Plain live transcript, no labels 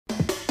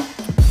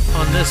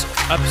On this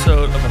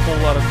episode of A Whole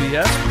Lot of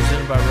BS,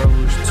 presented by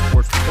Revolution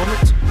Sports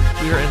Performance,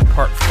 we are in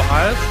part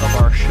 5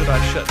 of our Should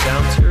I Shut Down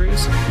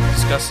series,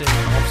 discussing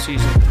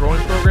off-season throwing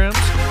programs.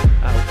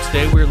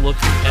 Today we're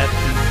looking at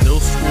the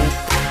middle school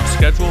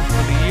schedule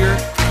for the year.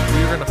 We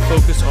are going to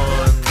focus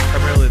on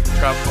primarily the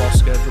travel ball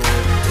schedule.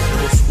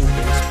 Middle school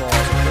baseball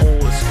as a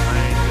whole is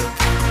kind of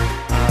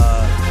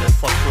a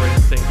fluctuating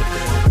thing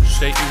depending on which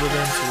state you live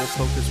in, so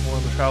we'll focus more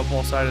on the travel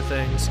ball side of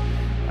things.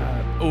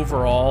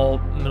 Overall,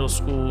 middle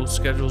school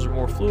schedules are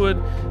more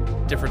fluid,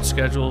 different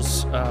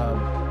schedules,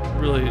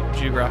 really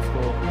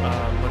geographical,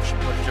 much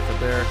different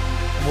there,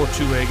 more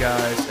two-way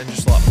guys, and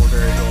just a lot more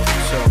variability.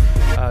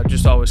 So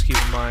just always keep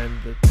in mind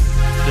that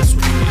this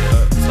will be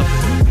something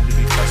that will need to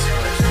be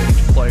customized to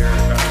each player,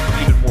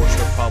 even more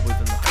so probably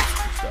than the high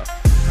school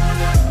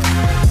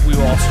stuff. We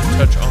will also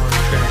touch on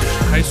transition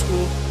to high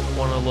school. We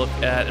want to look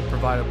at and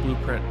provide a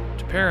blueprint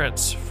to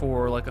parents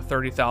for like a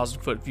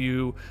 30,000-foot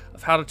view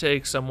of how to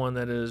take someone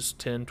that is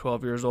 10,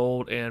 12 years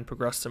old and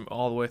progress them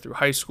all the way through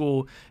high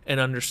school and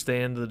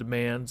understand the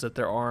demands that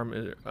their arm,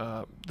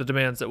 the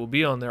demands that will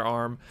be on their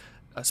arm,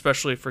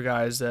 especially for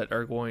guys that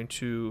are going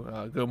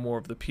to go more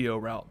of the PO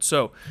route.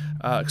 So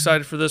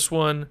excited for this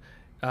one.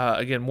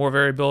 Again, more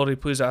variability.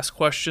 Please ask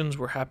questions.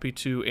 We're happy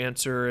to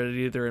answer it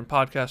either in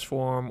podcast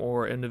form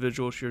or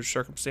individual to your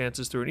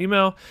circumstances through an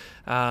email.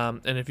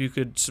 And if you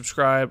could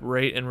subscribe,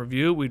 rate, and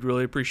review, we'd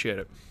really appreciate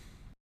it.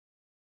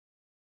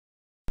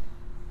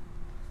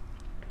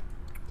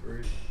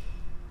 3,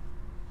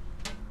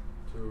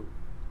 2.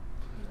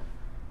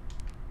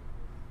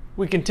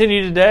 We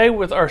continue today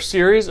with our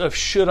series of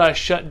Should I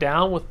Shut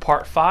Down with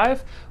Part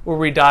 5, where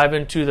we dive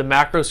into the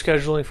macro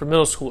scheduling for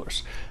middle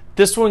schoolers.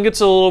 This one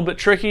gets a little bit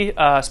tricky,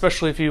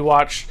 especially if you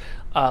watched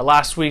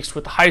last week's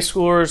with the high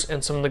schoolers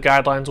and some of the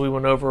guidelines we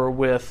went over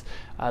with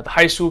the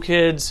high school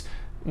kids.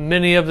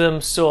 Many of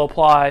them still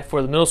apply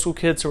for the middle school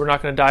kids, so we're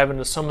not going to dive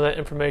into some of that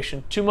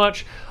information too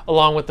much,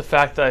 along with the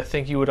fact that I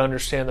think you would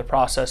understand the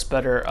process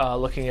better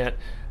looking at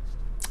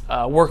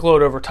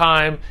workload over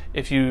time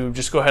if you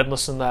just go ahead and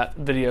listen to that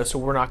video, so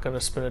we're not going to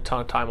spend a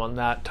ton of time on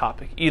that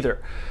topic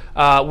either.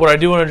 What I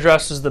do want to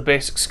address is the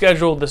basic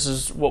schedule. This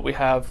is what we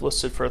have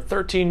listed for a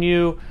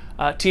 13U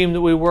team that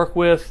we work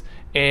with,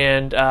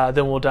 and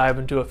then we'll dive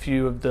into a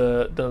few of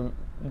the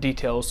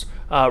details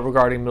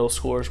regarding middle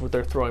schoolers with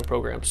their throwing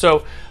program.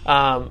 So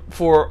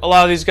for a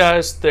lot of these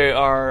guys, they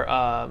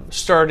are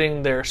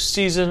starting their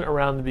season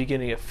around the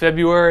beginning of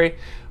February,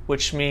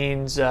 which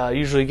means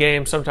usually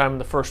games sometime in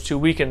the first 2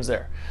 weekends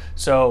there.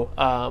 So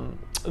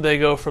they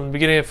go from the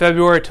beginning of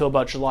February till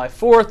about July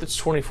 4th. It's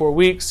 24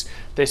 weeks.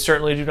 They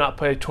certainly do not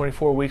play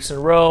 24 weeks in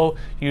a row.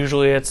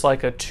 Usually it's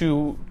like a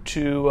two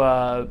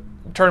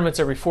tournaments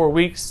every 4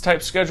 weeks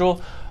type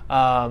schedule,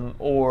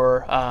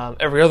 or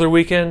every other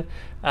weekend.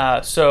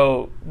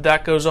 So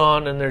that goes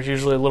on, and there's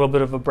usually a little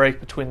bit of a break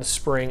between the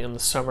spring and the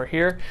summer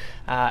here.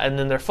 And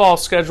then their fall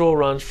schedule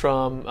runs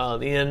from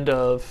the end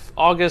of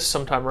August,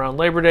 sometime around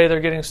Labor Day they're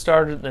getting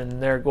started,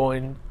 and they're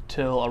going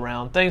till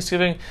around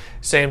Thanksgiving.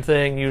 Same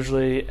thing,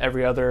 usually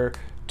every other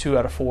 2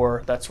 out of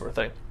 4, that sort of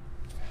thing.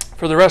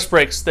 For the rest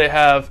breaks, they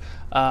have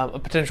a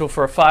potential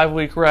for a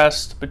 5-week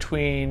rest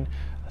between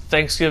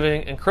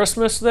Thanksgiving and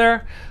Christmas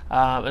there.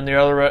 And the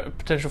other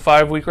potential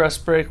 5-week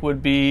rest break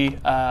would be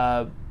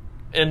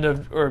end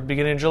of or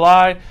beginning of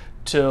July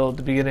till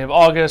the beginning of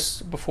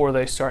August before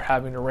they start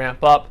having to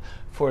ramp up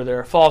for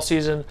their fall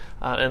season.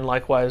 And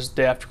likewise,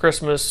 day after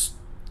Christmas,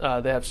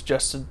 they have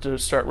suggested to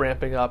start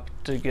ramping up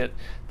to get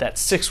that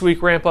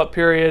 6-week ramp up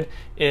period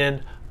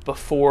in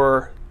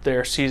before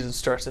their season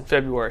starts in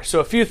February. So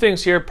a few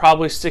things here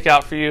probably stick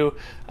out for you.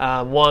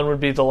 One would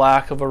be the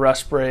lack of a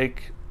rest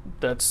break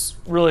that's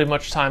really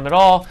much time at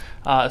all.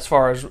 As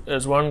far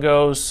as one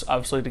goes,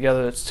 obviously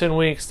together it's 10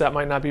 weeks. That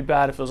might not be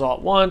bad if it was all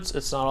at once.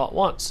 It's not all at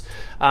once.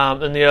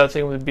 And the other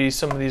thing would be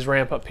some of these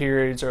ramp-up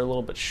periods are a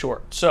little bit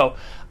short. So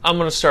I'm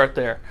going to start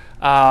there.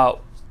 On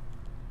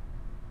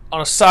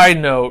a side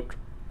note,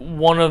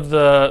 one of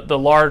the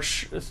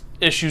large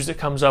issues that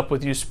comes up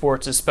with youth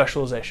sports is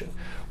specialization.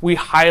 We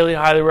highly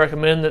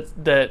recommend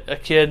that a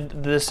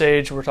kid this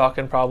age, we're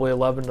talking probably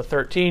 11 to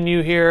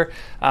 13U here,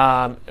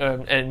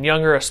 and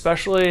younger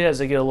especially, as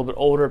they get a little bit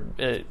older,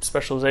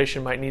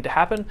 specialization might need to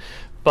happen.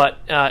 But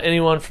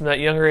anyone from that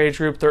younger age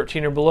group,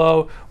 13 or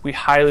below, we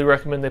highly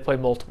recommend they play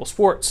multiple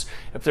sports.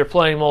 If they're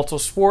playing multiple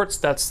sports,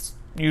 that's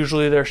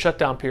usually their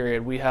shutdown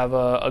period. We have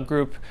a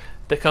group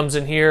that comes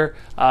in here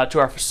to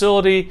our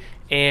facility,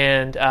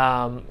 and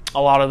a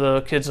lot of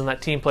the kids on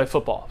that team play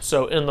football.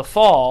 So in the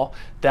fall,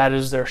 that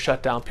is their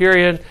shutdown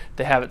period.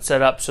 They have it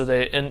set up so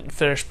they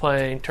finish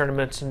playing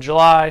tournaments in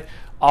July.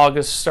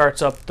 August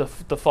starts up the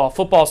fall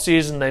football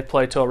season. They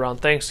play till around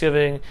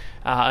Thanksgiving,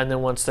 and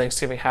then once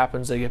Thanksgiving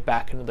happens, they get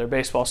back into their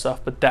baseball stuff,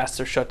 but that's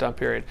their shutdown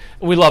period.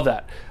 And we love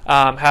that.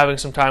 Having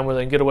some time where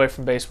they can get away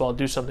from baseball,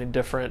 do something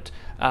different,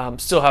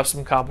 still have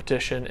some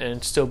competition,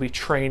 and still be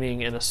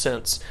training in a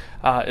sense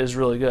is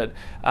really good.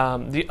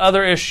 The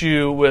other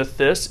issue with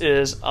this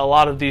is a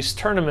lot of these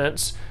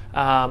tournaments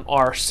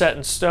are set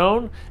in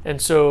stone,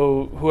 and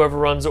so whoever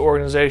runs the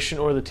organization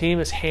or the team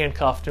is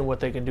handcuffed in what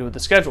they can do with the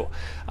schedule.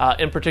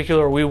 In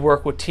particular, we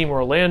work with Team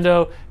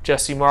Orlando.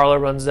 Jesse Marler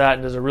runs that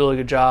and does a really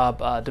good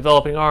job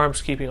developing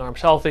arms, keeping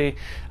arms healthy,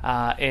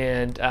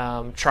 and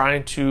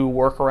trying to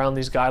work around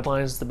these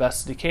guidelines the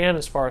best that he can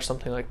as far as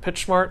something like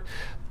PitchSmart.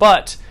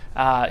 But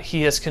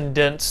he has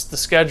condensed the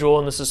schedule,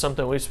 and this is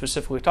something we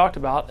specifically talked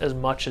about, as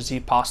much as he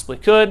possibly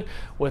could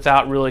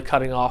without really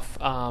cutting off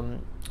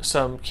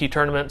some key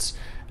tournaments.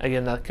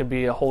 Again, that could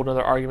be a whole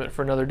other argument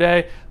for another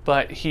day,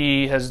 but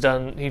he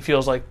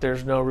feels like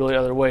there's no really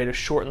other way to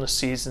shorten the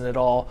season at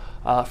all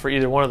for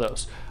either one of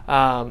those.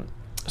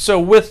 So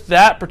with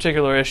that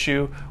particular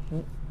issue,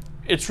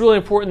 it's really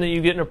important that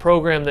you get in a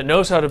program that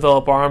knows how to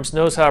develop arms,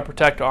 knows how to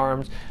protect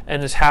arms,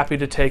 and is happy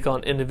to take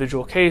on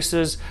individual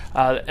cases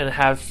and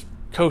have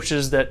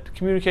coaches that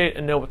communicate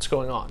and know what's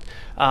going on.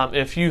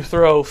 If you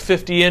throw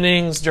 50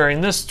 innings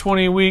during this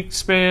 24-week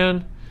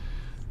span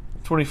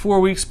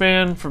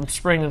from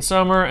spring and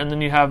summer, and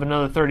then you have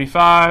another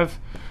 35,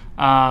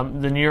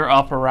 then you're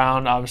up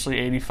around obviously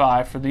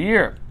 85 for the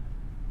year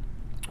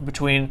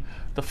between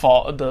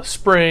the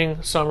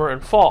spring, summer,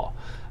 and fall.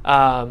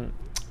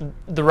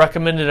 The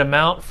recommended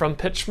amount from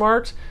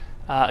PitchSmart,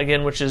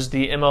 again, which is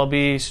the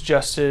MLB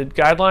suggested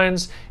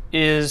guidelines,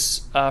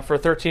 is for a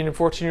 13 and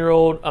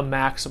 14-year-old a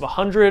max of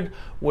 100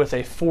 with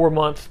a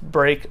 4-month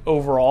break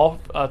overall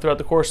throughout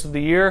the course of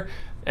the year.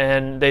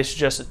 And they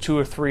suggest that 2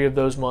 or 3 of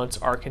those months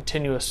are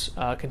continuous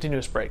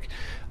break.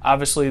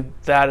 Obviously,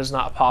 that is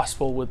not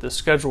possible with this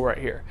schedule right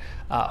here.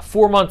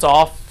 4 months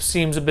off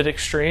seems a bit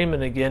extreme,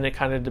 and again, it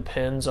kind of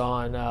depends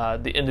on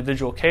the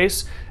individual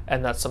case,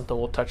 and that's something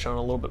we'll touch on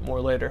a little bit more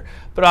later.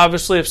 But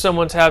obviously, if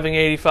someone's having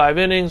 85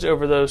 innings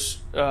over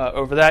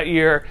that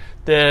year,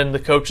 then the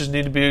coaches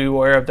need to be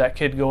aware of that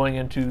kid going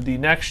into the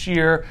next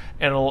year,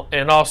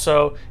 and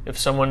also if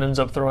someone ends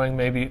up throwing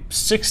maybe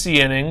 60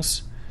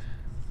 innings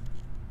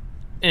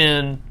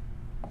in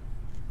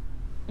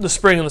the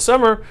spring and the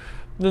summer,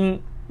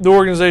 then the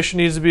organization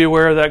needs to be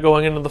aware of that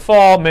going into the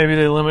fall. Maybe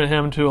they limit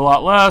him to a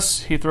lot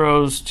less. He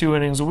throws 2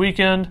 innings a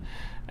weekend,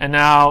 and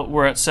now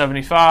we're at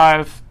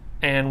 75,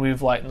 and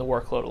we've lightened the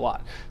workload a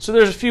lot. So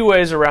there's a few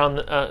ways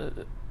around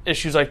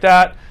issues like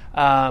that.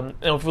 And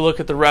if we look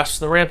at the rest of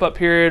the ramp-up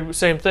period,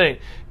 same thing.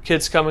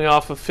 Kids coming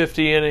off of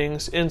 50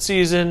 innings in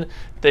season,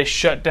 they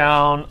shut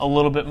down a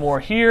little bit more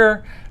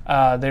here.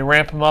 They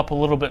ramp him up a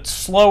little bit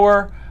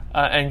slower,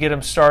 and get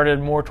him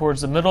started more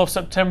towards the middle of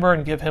September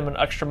and give him an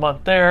extra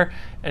month there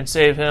and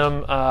save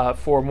him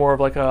for more of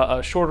like a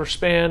shorter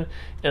span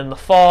in the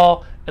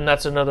fall. And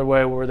that's another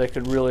way where they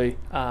could really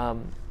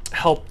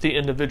help the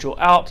individual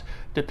out,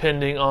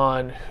 depending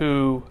on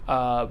who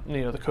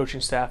the coaching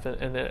staff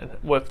and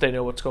what they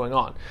know what's going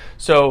on.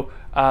 So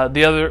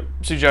the other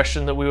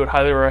suggestion that we would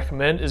highly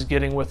recommend is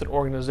getting with an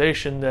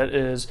organization that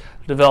is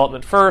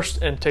development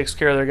first and takes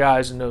care of their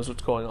guys and knows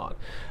what's going on.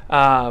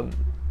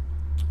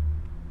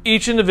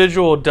 Each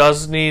individual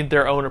does need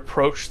their own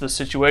approach to the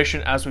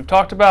situation, as we've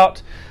talked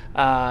about,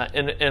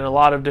 in a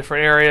lot of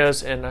different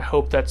areas, and I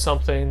hope that's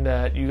something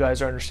that you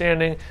guys are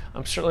understanding.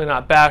 I'm certainly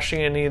not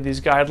bashing any of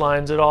these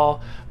guidelines at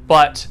all,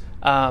 but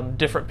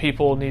different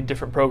people need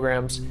different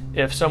programs.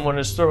 If someone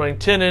is throwing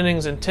 10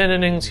 innings and 10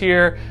 innings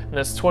here, and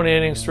that's 20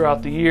 innings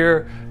throughout the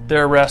year,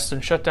 their rest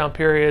and shutdown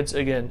periods,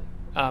 again,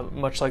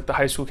 much like the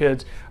high school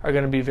kids, are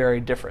going to be very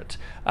different.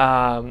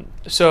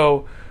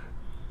 So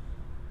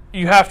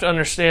you have to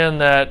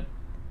understand that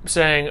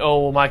saying,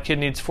 oh, well, my kid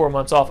needs 4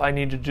 months off, I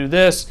need to do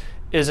this,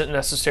 isn't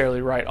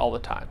necessarily right all the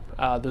time.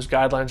 Those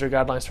guidelines are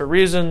guidelines for a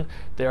reason.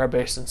 They are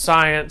based in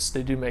science.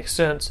 They do make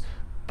sense,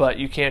 but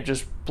you can't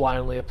just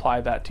blindly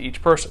apply that to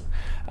each person.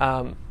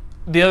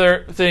 The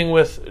other thing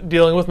with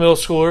dealing with middle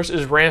schoolers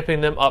is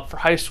ramping them up for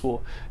high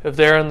school. If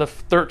they're in the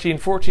 13,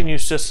 14U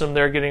system,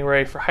 they're getting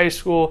ready for high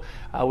school,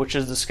 which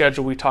is the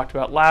schedule we talked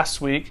about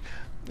last week.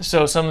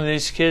 So some of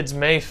these kids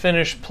may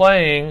finish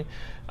playing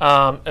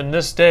and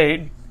this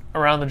date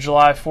around the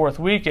July 4th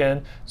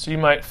weekend. So you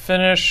might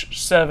finish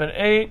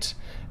 7-8,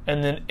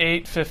 and then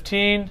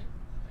 8-15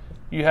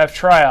 you have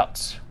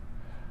tryouts,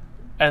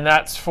 and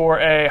that's for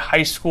a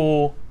high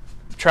school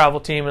travel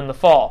team in the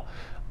fall.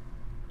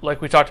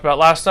 Like we talked about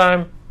last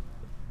time,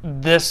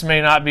 this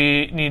may not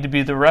need to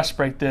be the rest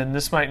break then.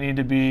 This might need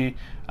to be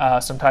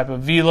some type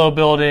of velo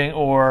building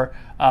or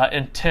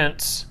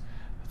intense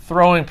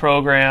throwing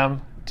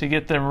program to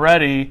get them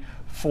ready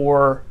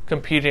for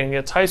competing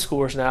against high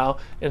schoolers now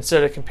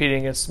instead of competing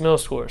against middle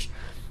schoolers.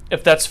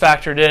 If that's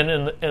factored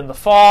in the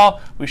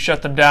fall, we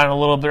shut them down a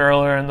little bit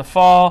earlier in the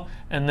fall,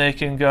 and they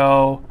can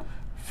go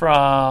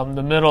from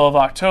the middle of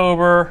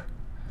October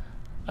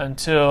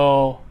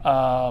until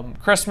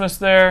Christmas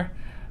there.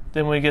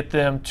 Then we get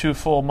them 2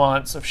 full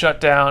months of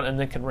shutdown and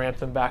then can ramp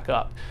them back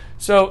up.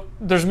 So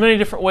there's many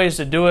different ways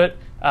to do it.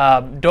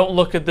 Don't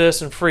look at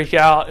this and freak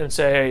out and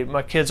say, hey,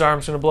 my kid's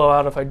arm's going to blow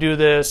out if I do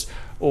this,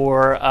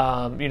 or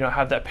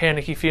have that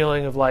panicky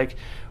feeling of like,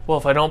 well,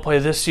 if I don't play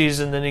this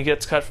season, then he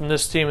gets cut from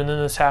this team and then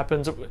this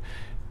happens.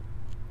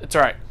 It's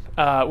all right.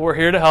 We're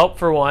here to help,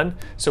 for one.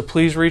 So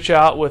please reach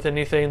out with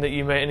anything that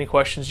any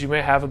questions you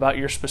may have about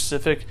your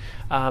specific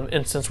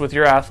instance with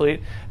your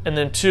athlete. And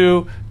then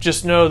two,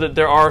 just know that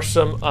there are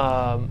some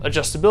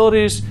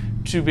adjustabilities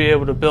to be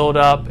able to build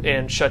up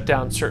and shut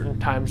down certain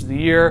times of the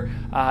year.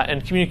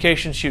 And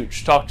communication is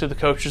huge. Talk to the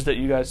coaches that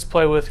you guys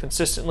play with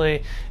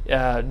consistently.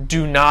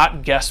 Do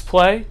not guest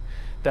play.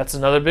 That's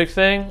another big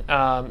thing.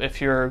 If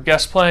you're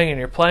guest playing and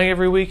you're playing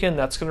every weekend,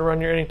 that's going to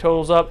run your inning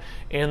totals up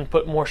and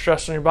put more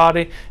stress on your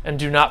body. And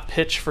do not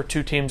pitch for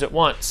two teams at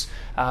once.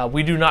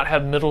 We do not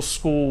have middle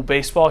school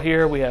baseball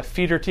here. We have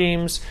feeder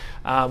teams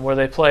where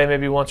they play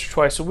maybe once or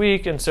twice a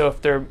week. And so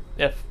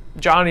if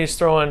Johnny's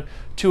throwing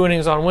 2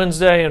 innings on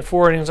Wednesday and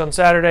 4 innings on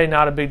Saturday,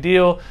 not a big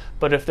deal.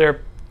 But if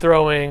they're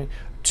throwing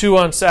 2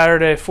 on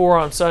Saturday, 4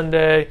 on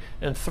Sunday,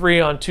 and 3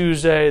 on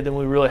Tuesday, then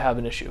we really have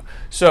an issue.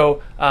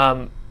 So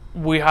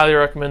we highly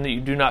recommend that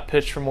you do not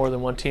pitch for more than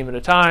one team at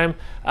a time,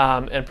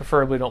 and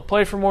preferably don't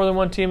play for more than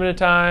one team at a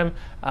time.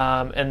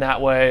 And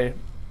that way,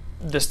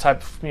 this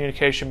type of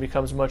communication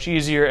becomes much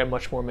easier and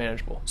much more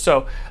manageable.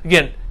 So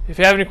again, if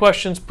you have any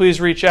questions,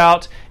 please reach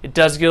out. It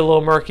does get a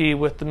little murky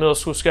with the middle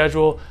school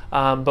schedule,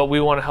 but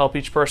we want to help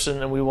each person,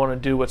 and we want to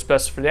do what's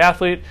best for the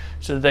athlete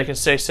so that they can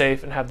stay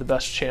safe and have the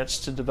best chance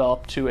to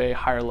develop to a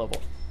higher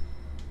level.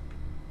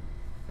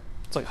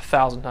 It's like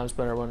 1,000 times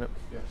better, wasn't it?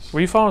 Yes. Were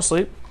you falling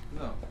asleep?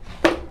 No.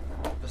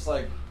 It's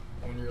like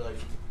when you're like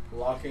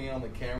locking in on the camera.